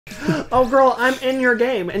Oh, girl, I'm in your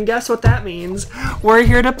game, and guess what that means? We're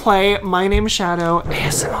here to play My Name's Shadow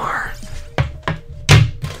ASMR.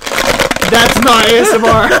 That's not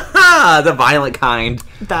ASMR. The violent kind.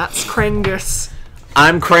 That's Krangus.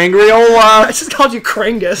 I'm Crangriola. I just called you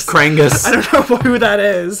Krangus. Krangus. I don't know who that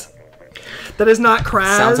is. That is not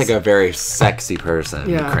Kraz. Sounds like a very sexy person,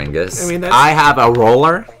 Yeah. Krangus. I mean, that's... I have a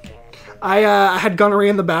roller. I had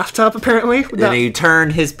gonorrhea in the bathtub, apparently. Then he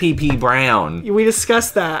turned his pee-pee brown. We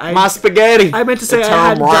discussed that. My spaghetti. I meant to say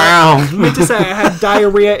I had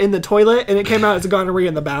diarrhea in the toilet, and it came out as gonorrhea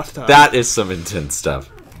in the bathtub. That is some intense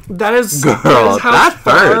stuff. That is Girl, how that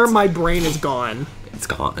far hurts. my brain is gone. It's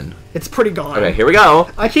gone. It's pretty gone. Okay, here we go.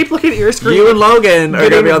 I keep looking at your screen. You and Logan are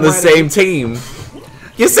going to be on the ready. same team.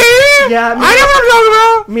 You see? Yeah, I know what I'm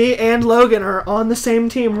talking about. Me and Logan are on the same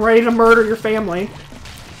team, ready to murder your family.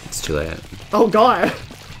 It's too late. Oh, God.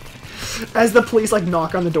 As the police, like,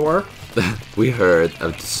 knock on the door. We heard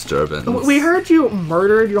of disturbance. We heard you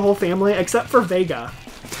murdered your whole family, except for Vega.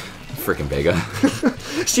 Freaking Vega.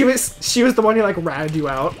 She was the one who, like, ratted you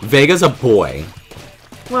out. Vega's a boy.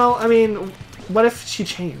 Well, I mean, what if she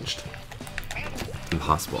changed?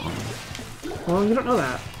 Impossible. Well, you don't know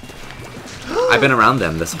that. I've been around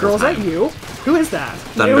them this Girl, whole is time. that you? Who is that?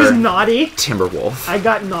 Thunder. It was Naughty. Timberwolf. I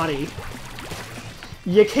got Naughty.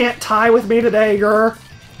 You can't tie with me today, girl.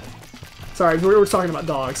 Sorry, we were talking about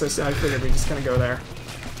dogs, so I figured we'd just kind of go there.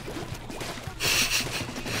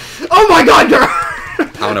 Oh my God, girl!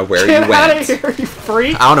 I don't know where Get you out of went. here, you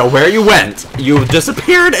freak! I don't know where you went. You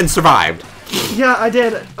disappeared and survived. Yeah, I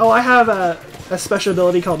did. Oh, I have a special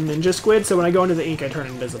ability called Ninja Squid, so when I go into the ink, I turn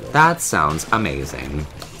invisible. That sounds amazing.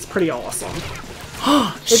 It's pretty awesome.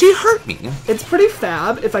 She hurt me. It's pretty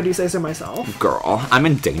fab, if I do say so myself. Girl, I'm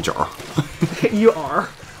in danger. You are.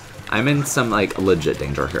 I'm in some, like, legit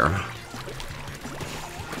danger here.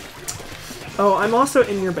 Oh, I'm also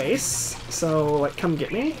in your base, so, like, come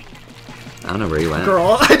get me. I don't know where you went.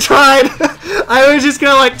 Girl, I tried. I was just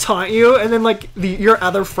gonna, like, taunt you, and then, like, your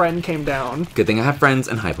other friend came down. Good thing I have friends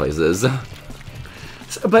in high places.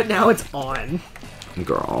 But now it's on.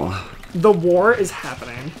 Girl. The war is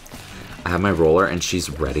happening. I have my roller and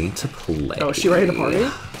she's ready to play. Oh, is she ready to party?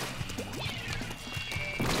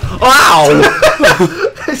 Wow!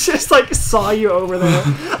 I just, like, saw you over there.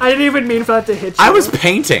 I didn't even mean for that to hit you. I was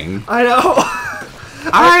painting. I know.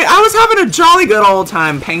 I was having a jolly good old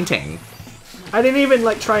time painting. I didn't even,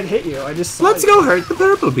 like, try and hit you. I just saw Let's you. go hurt the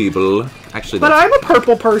purple people. Actually, But I'm a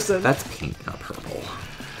purple person. that's pink, not purple.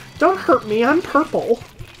 Don't hurt me. I'm purple.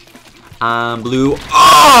 Blue.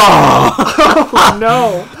 Oh! Oh,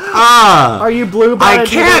 no. Are you blue by I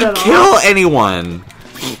can't kill anyone.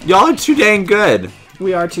 Y'all are too dang good.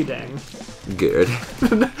 We are too dang. Good.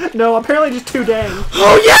 No, apparently just too dang.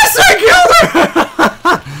 Oh, yes, I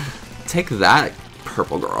killed her! Take that,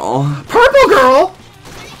 purple girl. Purple girl!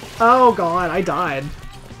 Oh, God, I died.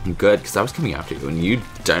 Good, because I was coming after you, and you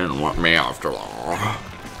didn't want me after all.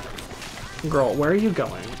 Girl, where are you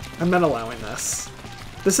going? I'm not allowing this.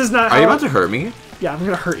 This is not how... Are you about to hurt me? Yeah, I'm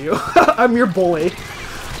gonna hurt you. I'm your bully.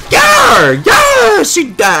 Yeah! Yeah!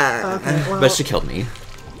 She died! Okay, well- But she killed me.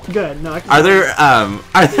 Good. No, I can... Are there Yeah?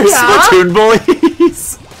 Splatoon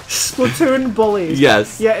bullies? Splatoon bullies.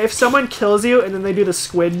 Yes. Yeah, if someone kills you and then they do the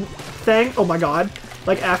squid thing, oh my God.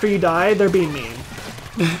 Like, after you die, they're being mean.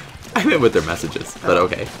 I meant with their messages, but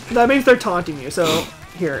okay. That means they're taunting you, so...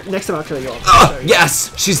 Here, next time I'll kill you all. Oh,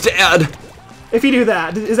 yes! She's dead! If you do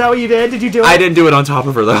that, is that what you did? Did you do it? I didn't do it on top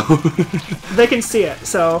of her, though. They can see it,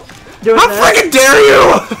 so... Do it How next. freaking dare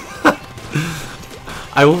you!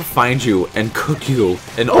 I will find you and cook you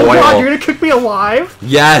in oil. Oh God, you're gonna cook me alive?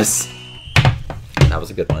 Yes! That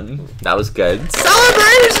was a good one. That was good.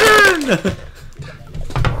 Celebration!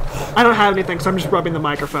 I don't have anything, so I'm just rubbing the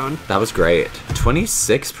microphone. That was great.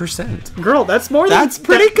 26%. Girl, that's more than... That's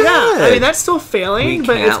pretty good. Yeah, I mean, that's still failing,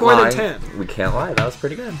 but it's more than 10. We can't lie. That was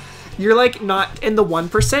pretty good. You're, like, not in the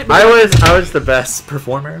 1%. But I was the best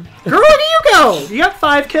performer. Girl, where do you go? You got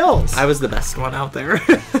 5 kills. I was the best one out there.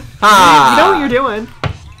 You know what you're doing.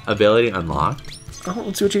 Ability unlocked. Oh,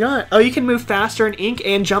 let's see what you got. Oh, you can move faster in ink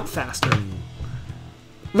and jump faster.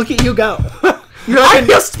 Look at you go. You're like I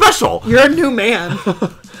feel special. You're a new man.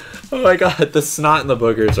 Oh my God, the snot and the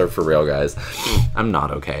boogers are for real, guys. I'm not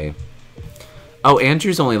okay. Oh,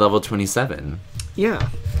 Andrew's only level 27. Yeah.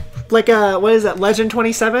 Like, what is that, Legend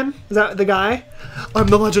 27? Is that the guy? I'm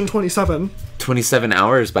the Legend 27. 27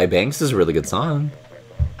 Hours by Banks is a really good song.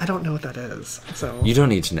 I don't know what that is, so... You don't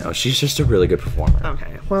need to know. She's just a really good performer.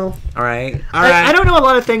 Okay, well... Alright? I don't know a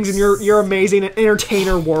lot of things in your amazing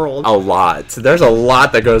entertainer world. A lot. There's a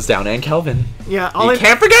lot that goes down. And Kelvin. Yeah, You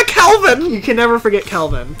can't forget Kelvin! You can never forget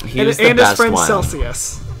Kelvin. He was the and best his friend one.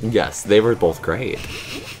 Celsius. Yes, they were both great.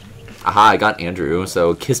 Aha, I got Andrew,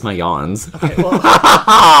 so kiss my yawns. Okay, well,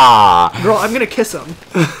 girl, I'm gonna kiss him.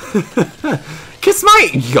 Kiss my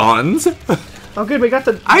yawns? Oh, good, we got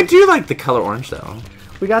the... I do like the color orange, though.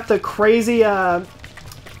 We got the crazy, I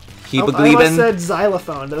almost said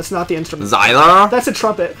xylophone, but that's not the instrument. Xyler? That's a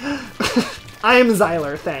trumpet. I am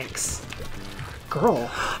Xyler, thanks. Girl.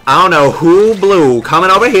 I don't know who blew. Coming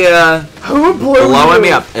over here. Who blew Blowing you? me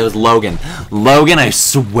up. It was Logan. Logan, I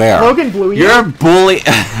swear. Logan blew you? You're bullying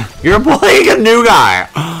a new guy.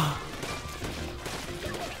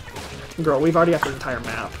 Girl, we've already got the entire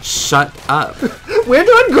map. Shut up. We're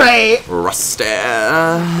doing great! Rusty.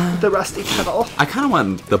 The rusty kettle. I kind of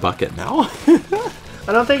want the bucket now.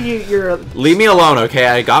 I don't think you're... Leave me alone, okay?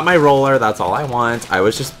 I got my roller. That's all I want. I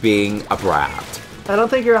was just being a brat. I don't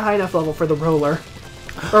think you're a high enough level for the roller.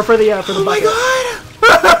 Or for the bucket. Oh my god!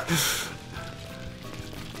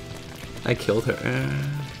 I killed her.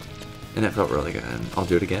 And it felt really good. I'll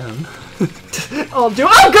do it again. Oh,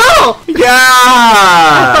 girl! Yeah!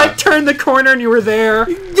 I like turned the corner and you were there.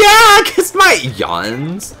 Yeah, kiss my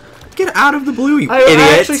yawns. Get out of the blue, you idiot.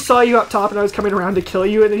 I actually saw you up top and I was coming around to kill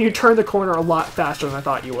you, and then you turned the corner a lot faster than I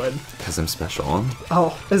thought you would. Because I'm special.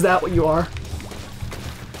 Oh, is that what you are?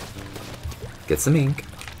 Get some ink.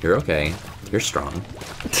 You're okay. You're strong.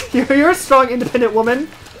 You're a strong, independent woman.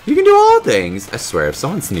 You can do all things. I swear, if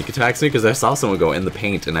someone sneak attacks me, because I saw someone go in the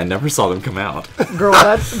paint and I never saw them come out. Girl,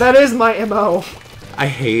 that is my MO. I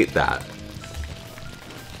hate that.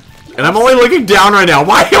 And I'm only looking down right now.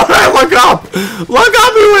 Why don't I look up? Look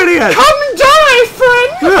up, you idiot! Come die,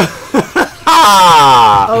 friend!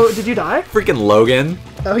 Oh, did you die? Freaking Logan.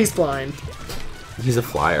 Oh, he's blind. He's a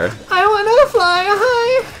flyer. I want to fly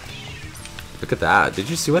high. Look at that. Did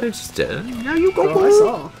you see what I just did? Yeah, you go. Oh, I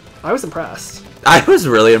saw. I was impressed. I was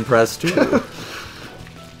really impressed too.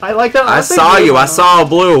 I like that. I saw you. I saw a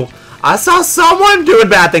blue. I saw someone doing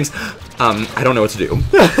bad things. I don't know what to do.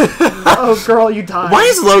 Oh, girl, you died. Why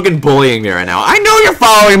is Logan bullying me right now? I know you're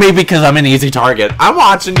following me because I'm an easy target. I'm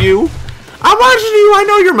watching you. I'm watching you. I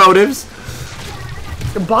know your motives.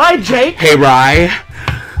 Bye, Jake. Hey, Rye.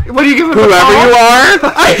 What are you giving? Whoever you are,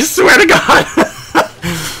 I swear to God.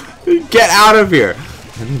 Get out of here.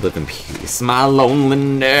 Let me live in peace. My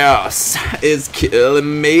loneliness is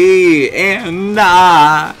killing me, and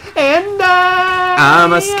I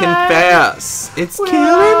must confess, it's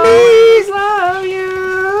killing me. Love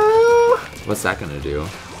you. What's that gonna do?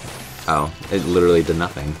 Oh, it literally did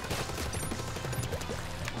nothing.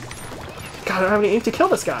 God, I don't have any ink to kill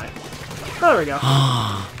this guy. Oh, there we go.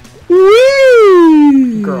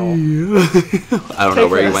 Girl. I don't know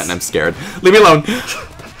where you went, and I'm scared. Leave me alone.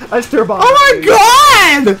 I just threw a bomb. Oh my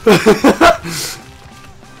god!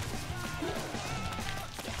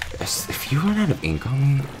 If you run out of ink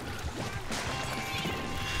on me...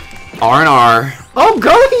 R&R. Oh,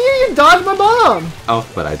 go you dodged my bomb! Oh,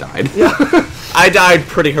 but I died. Yeah. I died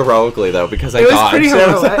pretty heroically, though, because I dodged. It was pretty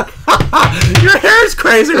heroic. Your hair is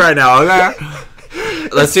crazy right now, okay?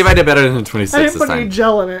 Let's see if I did better than 26 I didn't this put time. any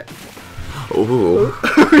gel in it. Ooh.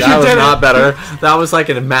 That was not better. That was like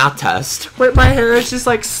a math test. Wait, my hair is just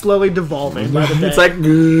like slowly devolving by the day. It's like...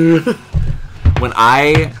 When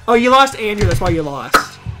I... Oh, you lost Andrew, that's why you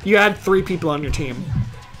lost. You had 3 people on your team.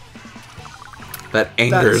 That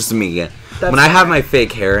angers me. When I have my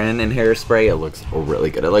fake hair in hairspray, it looks really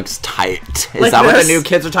good. It looks tight. Is like that this? what the new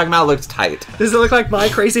kids are talking about? It looks tight. Does it look like my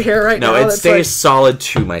crazy hair right now? No, it stays solid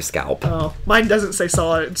to my scalp. Oh, mine doesn't say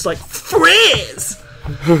solid. It's like frizz.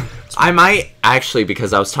 I might actually,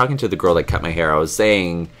 because I was talking to the girl that cut my hair, I was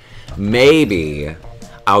saying maybe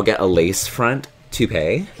I'll get a lace front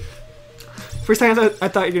toupee. First time I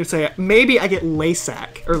thought you were going to say, maybe I get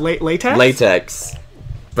LASAC, or latex? Latex.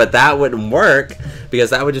 But that wouldn't work,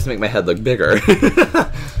 because that would just make my head look bigger.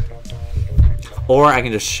 Or I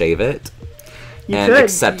can just shave it and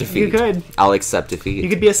accept defeat. You could. I'll accept defeat. You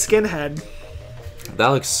could be a skinhead. That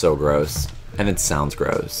looks so gross. And it sounds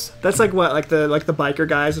gross. That's like what, like the biker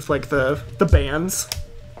guys with like the bands,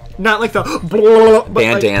 not like the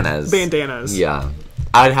bandanas. Like bandanas. Yeah,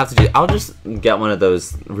 I'd have to do. I'll just get one of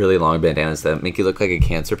those really long bandanas that make you look like a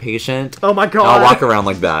cancer patient. Oh my god! I'll walk around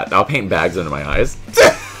like that. I'll paint bags under my eyes.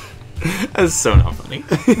 That's so not funny.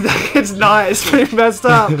 It's not. It's pretty messed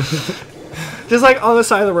up. Just like on the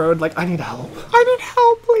side of the road, like I need help. I need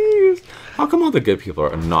help, please. How come all the good people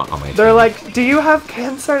are not on my team? They're like, do you have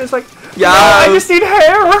cancer? And it's like, yeah, no, I just need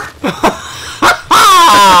hair.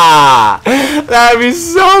 That'd be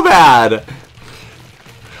so bad.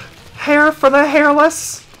 Hair for the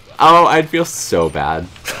hairless. Oh, I'd feel so bad.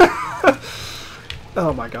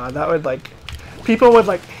 Oh my god, that would like, people would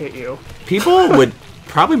like hit you. People would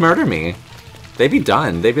probably murder me. They'd be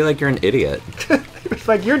done. They'd be like, you're an idiot. It's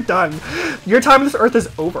like, you're done. Your time on this earth is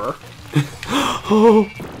over. Oh.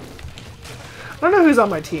 I don't know who's on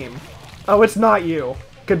my team. Oh, it's not you.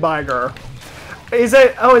 Goodbye, girl. Is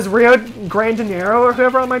it... Oh, is Rio Grande Dinero or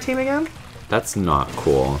whoever on my team again? That's not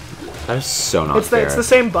cool. That is so not fair. It's the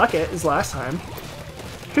same bucket as last time.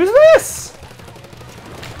 Who's this?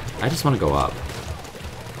 I just want to go up.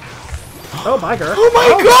 Oh, my girl. Oh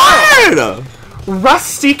my god! Wow.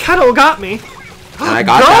 Rusty Kettle got me. And I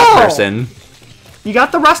got that person. You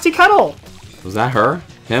got the Rusty Kettle. Was that her?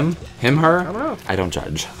 Him? Him, her? I don't know. I don't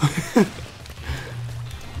judge.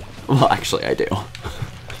 Well, actually, I do.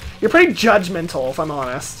 You're pretty judgmental, if I'm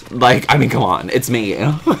honest. Like, I mean, come on. It's me.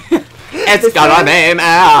 It's got a name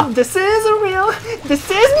out. This is a real... This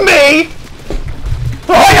is me!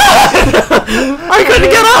 Oh my god! I couldn't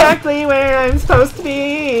get up! Exactly where I'm supposed to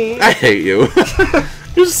be. I hate you.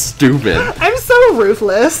 You're stupid. I'm so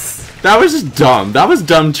ruthless. That was just dumb. That was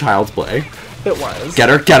dumb child's play. It was. Get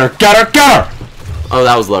her, get her, get her, get her! Oh,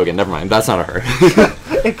 that was Logan. Never mind. That's not her.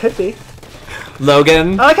 It could be.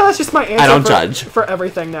 Logan. I like how that's just my answer I don't judge. For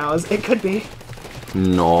everything now. Is it could be.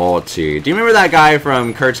 Naughty. Do you remember that guy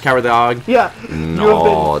from Courage the Cowardly Dog? Yeah.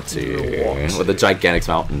 Naughty. With a gigantic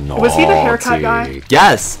smile. Naughty. Was he the haircut guy?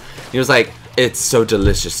 Yes. He was like, it's so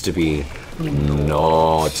delicious to be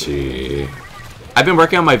naughty. I've been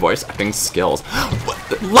working on my voice acting skills.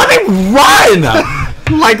 Let me run!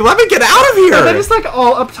 Like, let me get out of here! Are they just like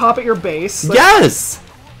all up top at your base? Like, yes!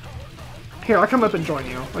 Here, I'll come up and join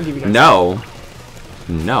you. I'll give you guys. No.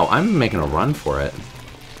 No, I'm making a run for it.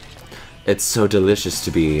 It's so delicious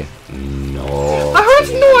to be naughty. I heard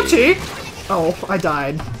naughty! Oh, I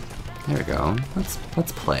died. There we go. Let's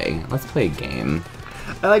play. Let's play a game.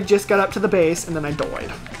 I like just got up to the base and then I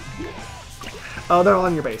died. Oh, they're all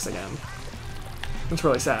on your base again. That's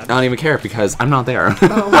really sad. I don't even care because I'm not there.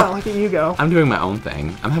 Oh, wow, look at you go. I'm doing my own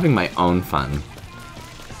thing. I'm having my own fun.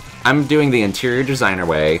 I'm doing the interior designer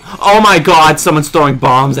way. Oh my god, someone's throwing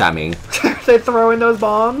bombs at me. They throwing those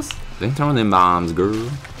bombs? They're throwing them bombs, girl.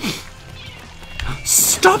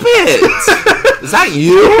 Stop it! Is that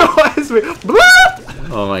you?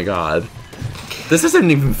 Oh my god. This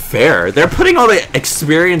isn't even fair. They're putting all the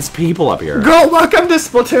experienced people up here. Girl, welcome to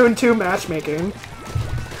Splatoon 2 matchmaking.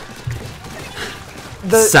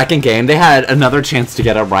 Second game, they had another chance to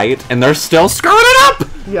get it right, and they're still screwing it up!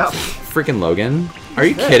 Yep. Freaking Logan. Are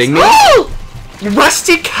you kidding me? Oh!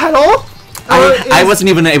 Rusty Kettle? I wasn't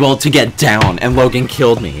even able to get down, and Logan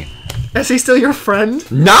killed me. Is he still your friend?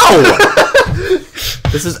 No!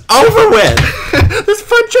 This is over with! This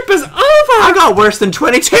friendship is over! I got worse than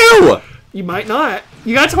 22! You might not.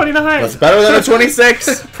 You got 29. That's better than a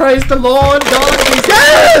 26! Praise the Lord, God.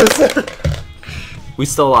 Yes! We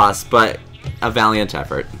still lost, but a valiant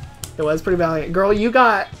effort. It was pretty valiant. Girl, you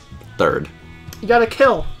got Third. a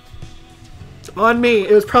kill. It's on me.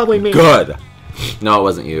 It was probably me. Good! No, it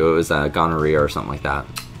wasn't you. It was Goner-rhea or something like that.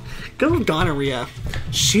 Good old Goner-rhea.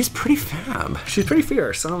 She's pretty fab. She's pretty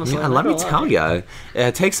fierce, honestly. Yeah, let me tell you,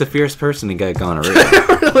 it takes a fierce person to get gonorrhea.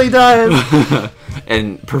 It really does.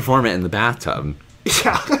 And perform it in the bathtub.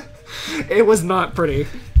 Yeah. It was not pretty.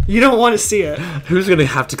 You don't want to see it. Who's gonna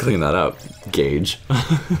have to clean that up? Gage.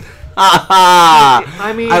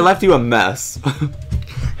 I mean, I left you a mess.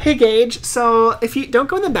 Hey Gage, so if you don't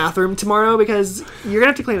go in the bathroom tomorrow because you're gonna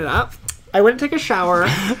have to clean it up. I went and took a shower.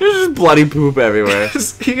 There's just bloody poop everywhere.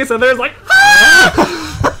 He gets in there, it's like,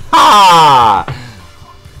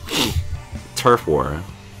 Turf war.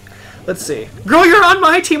 Let's see. Girl, you're on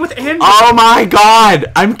my team with Andrew. Oh my god!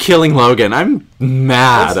 I'm killing Logan. I'm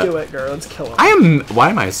mad. Let's do it, girl. Let's kill him. Why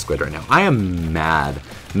am I a squid right now? I am mad.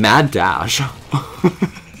 Mad dash.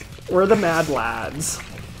 We're the mad lads.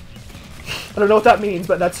 I don't know what that means,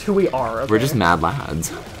 but that's who we are. Okay? We're just mad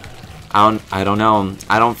lads. I don't know.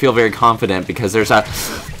 I don't feel very confident because there's a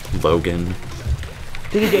Logan.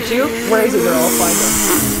 Did he get you? Where is he, girl? I'll find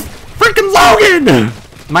him. Freaking Logan!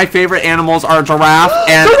 My favorite animals are giraffe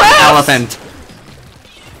and elephant.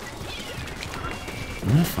 I'm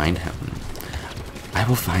gonna find him. I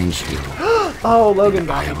will find you. Oh, Logan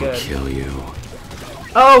got me I will good. kill you.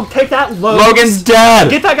 Oh, take that, Logan. Logan's dead!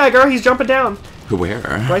 Get that guy, girl. He's jumping down. Where?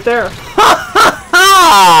 Right there.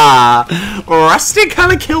 Rusty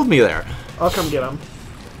kind of killed me there. I'll come get him.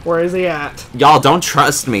 Where is he at? Y'all don't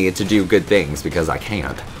trust me to do good things because I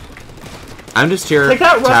can't. I'm just here to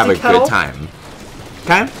have a good time.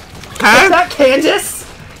 Okay? Okay? Is that Candace?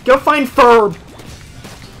 Go find Ferb.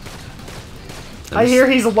 I hear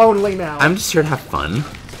he's lonely now. I'm just here to have fun.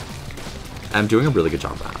 I'm doing a really good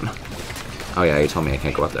job of that. Oh yeah, you told me I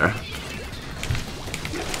can't go up there.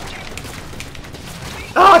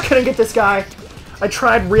 Oh, I couldn't get this guy. I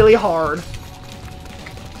tried really hard.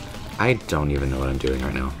 I don't even know what I'm doing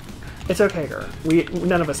right now. It's okay, girl.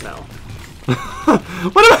 None of us know.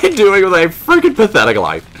 What am I doing with my freaking pathetic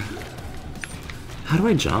life? How do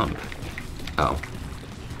I jump? Oh.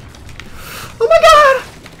 Oh my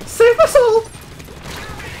god! Save my soul!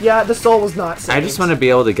 Yeah, the soul was not saved. I just want to be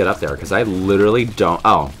able to get up there because I literally don't.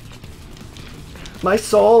 Oh. My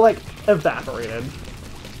soul, like, evaporated.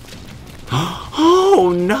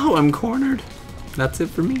 Oh no, I'm cornered. That's it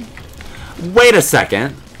for me. Wait a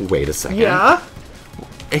second. Wait a second. Yeah?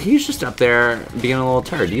 He's just up there being a little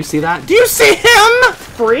turd. Do you see that? Do you see him?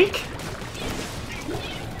 Freak!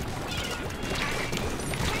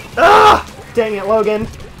 Ah! Dang it, Logan.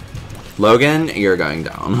 Logan, you're going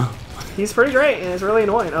down. He's pretty great, and it's really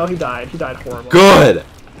annoying. Oh, he died. He died horribly. Good!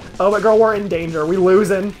 Oh, but girl, we're in danger. We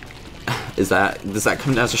losing. Does that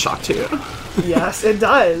come as a shock to you? Yes, it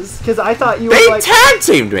does. Because I thought you were They like... tag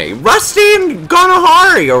teamed me! Rusty and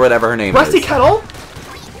Goner-rhea, or whatever her name Rusty is. Kettle?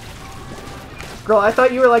 Girl, I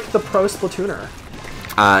thought you were like the pro Splatooner.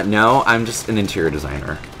 No, I'm just an interior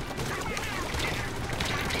designer.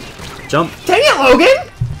 Jump. Dang it, Logan!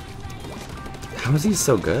 How is he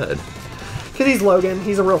so good? Because he's Logan.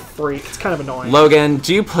 He's a real freak. It's kind of annoying. Logan,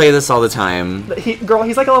 do you play this all the time? Girl,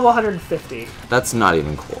 he's like a level 150. That's not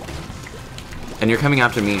even cool. And you're coming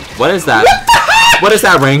after me. What is that? What is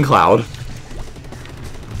that rain cloud?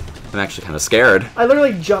 I'm actually kind of scared. I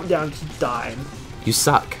literally jumped down to die. You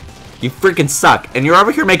suck. You freaking suck. And you're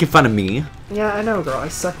over here making fun of me. Yeah, I know, girl. I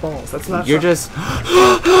suck balls. That's not. You're fun. just.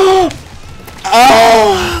 Oh!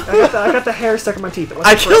 I got the hair stuck in my teeth.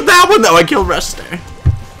 I killed that one though. I killed Rusty.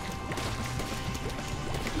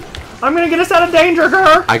 I'm gonna get us out of danger,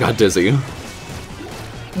 girl. I got dizzy.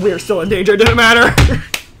 We're still in danger. It didn't matter.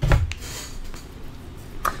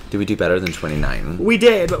 Did we do better than 29? We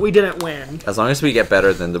did, but we didn't win. As long as we get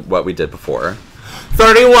better than what we did before.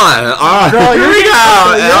 31! Oh, Girl, here we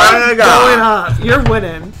go! You're going up. You're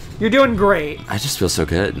winning. You're doing great. I just feel so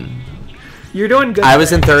good. You're doing good I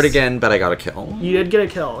was in things. third again, but I got a kill. You did get a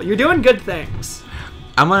kill. You're doing good things.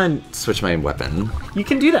 I'm gonna switch my weapon. You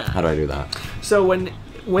can do that. How do I do that? So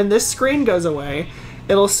when this screen goes away,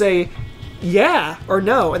 it'll say yeah or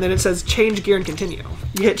no, and then it says change gear and continue.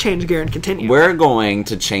 You hit change gear and continue. We're going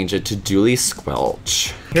to change it to Dooley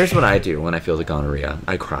Squelch. Here's what I do when I feel the gonorrhea.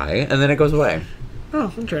 I cry, and then it goes away.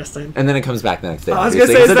 Oh, interesting. And then it comes back the next day. I was gonna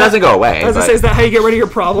say, it doesn't go away. I was gonna say, is that how you get rid of your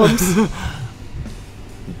problems?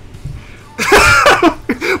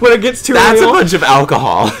 When it gets too That's real? a bunch of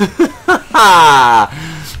alcohol.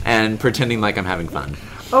 And pretending like I'm having fun.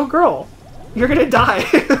 Oh, girl. You're gonna die.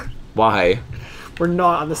 Why? We're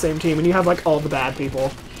not on the same team, and you have, like, all the bad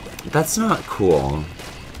people. That's not cool.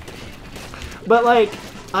 But, like,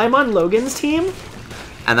 I'm on Logan's team.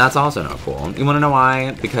 And that's also not cool. You want to know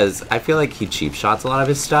why? Because I feel like he cheap shots a lot of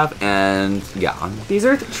his stuff, and yeah. These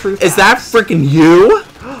are true facts. Is that freaking you?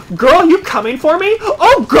 Girl, you coming for me?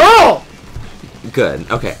 Oh, girl! Good.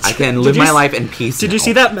 Okay, I can live my life in peace. Did you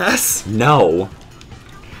see that mess? No.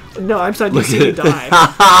 No, I'm sorry to see you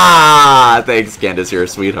die. Thanks, Candace. You're a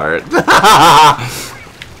sweetheart.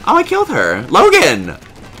 Oh, I killed her. Logan!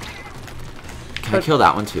 Can I kill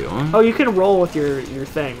that one too? Oh, you can roll with your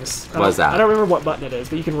things. What's that? I don't remember what button it is,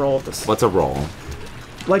 but you can roll with this. What's a roll?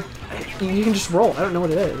 Like, you can just roll. I don't know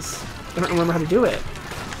what it is. I don't remember how to do it.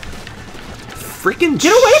 Freaking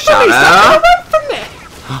Get away from me! Stop getting away from me!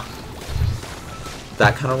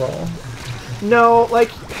 That kind of roll? No,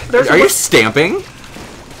 like, there's. Are you stamping?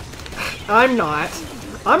 I'm not.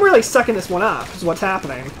 I'm really sucking this one up. Is what's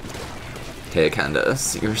happening. Hey,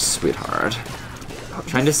 Candace, you're a sweetheart. Oh,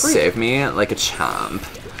 Trying to save me like a champ.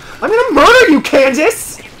 I'm gonna murder you,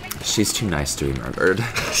 Candace! She's too nice to be murdered.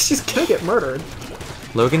 She's gonna get murdered.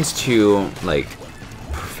 Logan's too, like,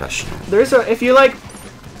 professional. There's a, if you like,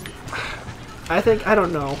 I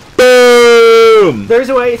don't know. Boom! There's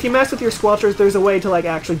a way, if you mess with your squelchers, there's a way to, like,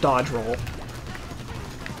 actually dodge roll.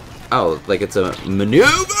 Oh, like it's a maneuver!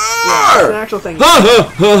 Yeah, it's an actual thing.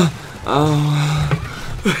 Oh.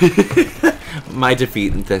 My defeat,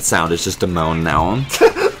 the sound is just a moan now.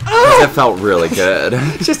 It felt really good.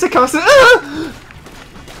 It's just a constant.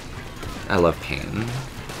 I love pain.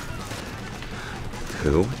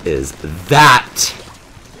 Who is that?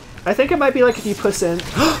 I think it might be like if you push in.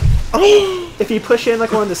 If you push in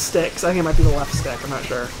like one of the sticks, I think it might be the left stick. I'm not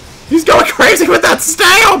sure. He's going crazy with that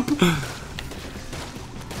stamp!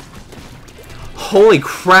 Holy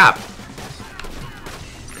crap!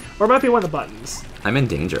 Or it might be one of the buttons. I'm in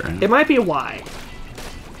danger. It might be Y.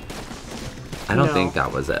 I don't No. think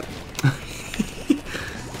that was it.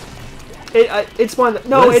 It's one.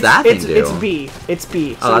 No, What does it's that thing it's do? it's B. It's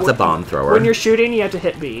B. Oh, that's a bomb thrower. When you're shooting, you have to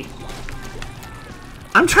hit B.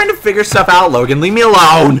 I'm trying to figure stuff out, Logan. Leave me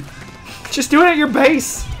alone! Just do it at your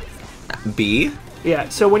base. B? Yeah,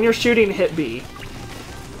 so when you're shooting, hit B.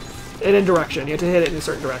 And in direction. You have to hit it in a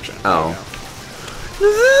certain direction. Oh.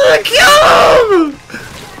 Kill him!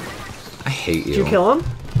 I hate you. Did you kill him?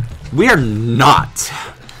 We are not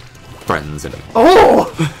friends anymore.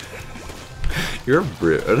 Oh! You're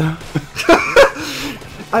rude.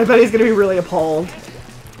 I bet he's gonna be really appalled.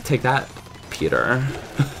 Take that, Peter.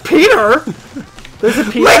 Peter? There's a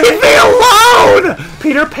Peter. Leave me alone!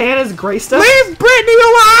 Peter Pan is graced us? Leave Brittany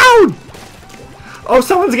alone! Oh,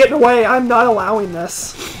 someone's getting away. I'm not allowing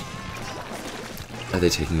this. Are they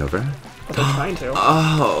taking over? They're trying to.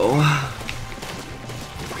 Oh.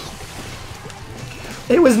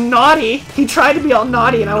 It was naughty. He tried to be all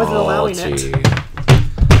naughty and I wasn't allowing it.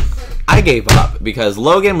 I gave up because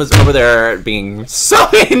Logan was over there being so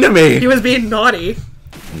mean to me. He was being naughty.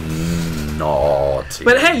 Naughty.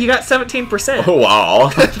 But hey, you got 17%. Oh, wow.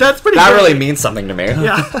 That's pretty That good. really means something to me.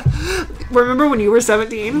 Yeah. Remember when you were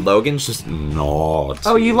 17? Logan's just naughty.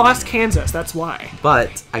 Oh, you lost Kansas. That's why.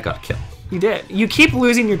 But I got killed. You did. You keep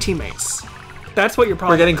losing your teammates. That's what your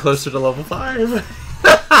problem We're getting is. closer to level 5.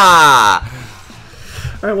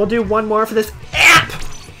 Alright, we'll do one more for this app!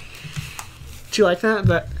 Did you like that?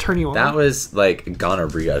 That turn you on? That was like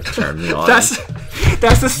Goner-rhea turned me on. That's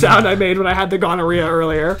the sound I made when I had the Goner-rhea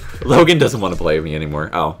earlier. Logan doesn't want to play with me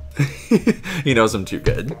anymore. Oh. He knows I'm too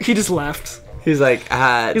good. He just left. He's like,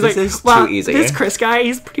 this is well, too easy. This Chris guy,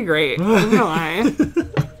 he's pretty great. I'm gonna lie.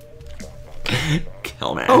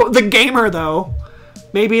 Kill me. Oh, the gamer though.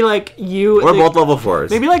 Maybe like you. We're both level 4s.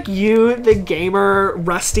 Maybe like you, the gamer,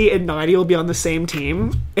 Rusty, and Naughty will be on the same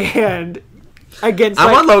team, and against.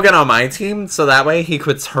 I want Logan on my team so that way he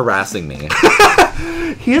quits harassing me.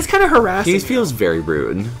 He is kind of harassing. He feels very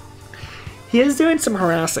rude. He is doing some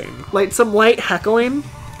harassing, like some light heckling.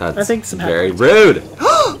 That's I think some very rude.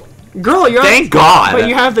 Girl, you're. Thank God. But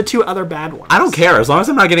you have the 2 other bad ones. I don't care as long as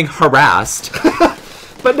I'm not getting harassed.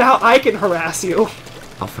 But now I can harass you.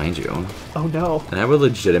 I'll find you. Oh no. And I will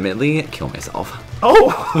legitimately kill myself.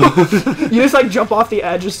 Oh! You just like jump off the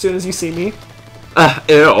edge as soon as you see me.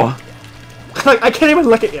 Ew. Like I can't even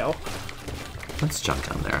look at you. Let's jump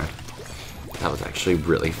down there. That was actually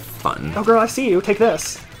really fun. Oh girl, I see you. Take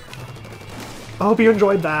this. I hope you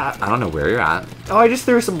enjoyed that. I don't know where you're at. Oh, I just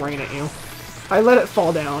threw some rain at you. I let it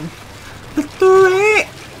fall down.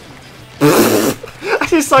 I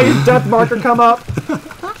just saw your death marker come up.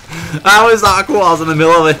 That was not cool. I was in the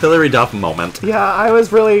middle of a Hillary Duff moment. Yeah, I was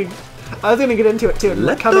gonna get into it too.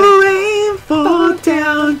 Let the rain fall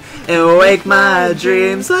down and wake my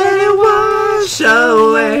dreams. Let it wash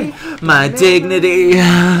away my dignity.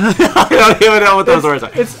 I don't even know what those words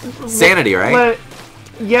are. It's sanity, right?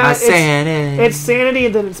 Yeah, sanity. It's sanity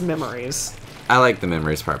and then it's memories. I like the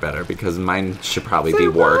memories part better because mine should probably be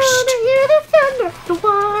worst.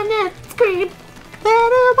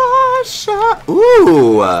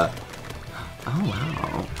 Ooh. Oh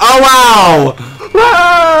wow. Oh wow.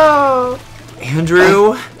 Whoa!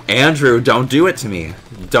 Andrew, don't do it to me.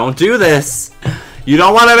 Don't do this. You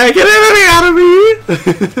don't want to make an enemy out of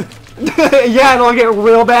me. Yeah, it'll get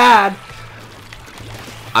real bad.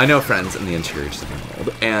 I know friends in the interior design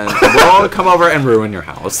world, and we'll all come over and ruin your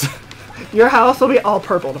house. Your house will be all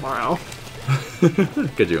purple tomorrow.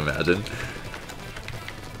 Could you imagine?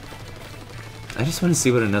 I just want to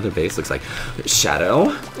see what another base looks like. Shadow?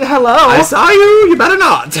 Hello? I saw you! You better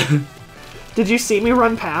not! Did you see me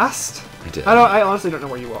run past? I did. I honestly don't know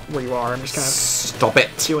where you are. I'm just kind of Stop it!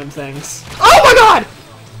 doing things. Oh my god!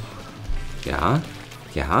 Yeah?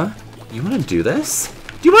 Yeah? You want to do this?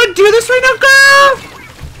 Do you want to do this right now,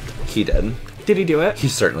 girl? He did. Did he do it? He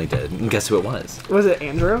certainly did. And guess who it was? Was it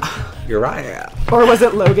Andrew? You're right. Or was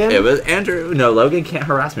it Logan? It was Andrew. No, Logan can't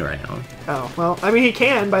harass me right now. Oh, well, I mean, he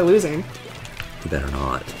can by losing. You better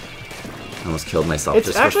not. I almost killed myself It's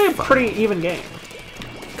just actually a for fun. pretty even game.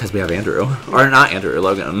 Because we have Andrew. Or not Andrew,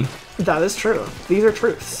 Logan. That is true. These are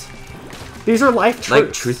truths. These are life truths.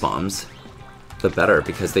 Like truth bombs. But better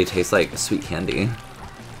because they taste like sweet candy.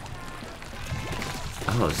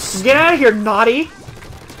 Oh, Get out of here, naughty!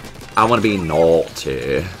 I want to be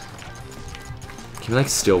naughty. Can we like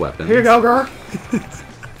steal weapons? Here you go, girl.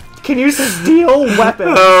 Can you steal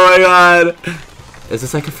weapons? Oh my god. Is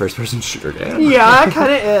this like a first-person shooter game? Yeah, it kind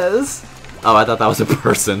of is. Oh, I thought that was a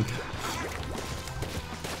person.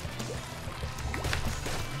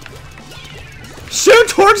 Shoot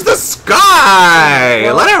towards the sky!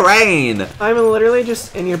 Well, let it rain! I'm literally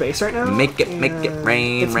just in your base right now. Make it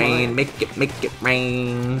rain, it's rain, mine. make it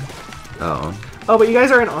rain. Oh, Oh, but you guys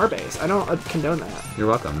are in our base. I don't condone that. you're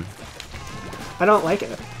welcome. I don't like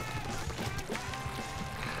it.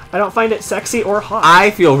 I don't find it sexy or hot.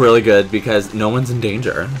 I feel really good because no one's in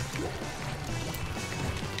danger.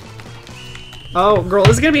 Oh, girl,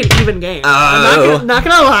 this is gonna be an even game. I'm not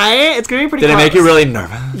gonna lie, it's gonna be pretty. Did it close. make you really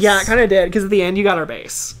nervous? Yeah, it kind of did, because at the end you got our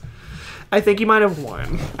base. I think you might have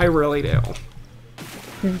won. I really do.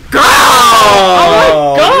 Girl!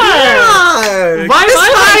 Oh my god! Why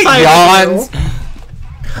yawns.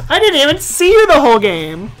 I didn't even see you the whole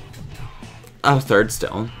game. Oh, third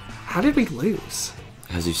still. How did we lose?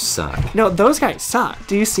 Because you suck. No, those guys suck.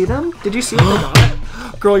 Do you see them? Did you see what they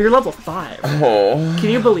got? Girl, you're level 5. Oh. Can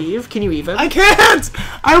you believe? Can you even? I can't!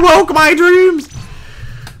 I woke my dreams!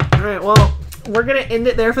 Alright, well, we're gonna end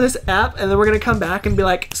it there for this app, and then we're gonna come back and be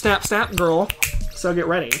like, snap, snap, girl. So get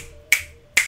ready.